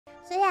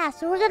So yeah,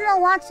 so we're gonna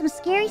watch some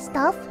scary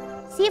stuff.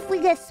 See if we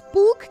get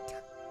spooked.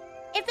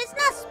 If it's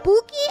not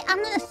spooky,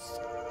 I'm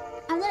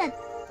gonna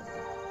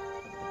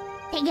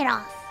take it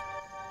off.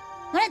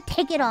 I'm gonna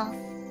take it off.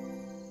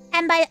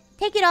 And by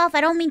take it off,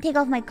 I don't mean take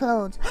off my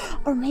clothes.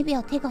 Or maybe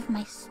I'll take off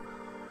my...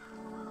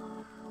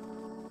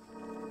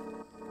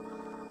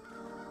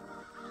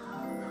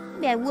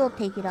 Maybe I will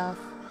take it off.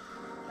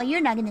 But you're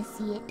not gonna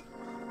see it.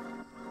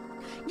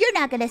 You're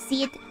not gonna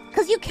see it,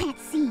 because you can't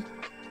see.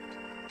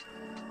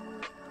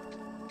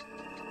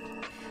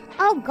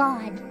 Oh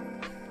god.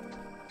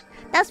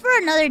 That's for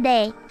another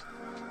day.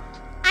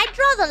 I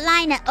draw the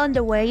line at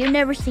underwear. You've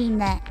never seen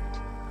that.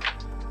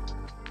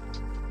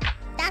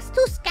 That's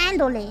too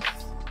scandalous.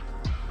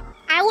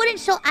 I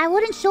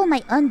wouldn't show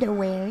my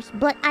underwears,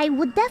 but I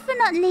would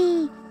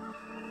definitely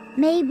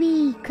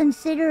maybe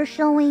consider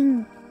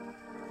showing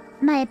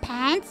my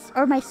pants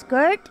or my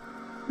skirt,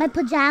 my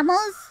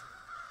pajamas.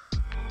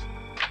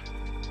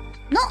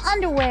 No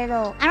underwear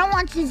though. I don't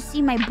want you to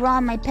see my bra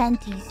and my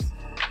panties.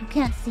 You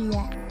can't see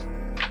that.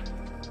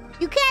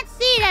 You can't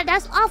see that.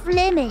 That's off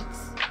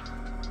limits.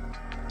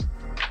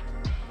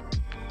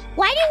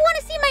 Why do you want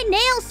to see my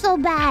nails so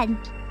bad?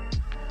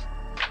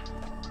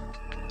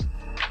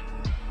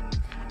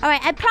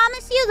 Alright, I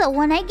promise you that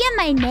when I get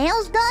my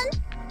nails done,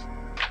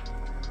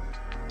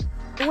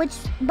 which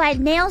by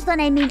nails done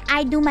I mean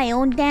I do my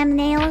own damn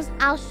nails,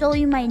 I'll show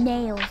you my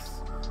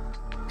nails.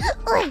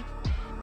 Oi!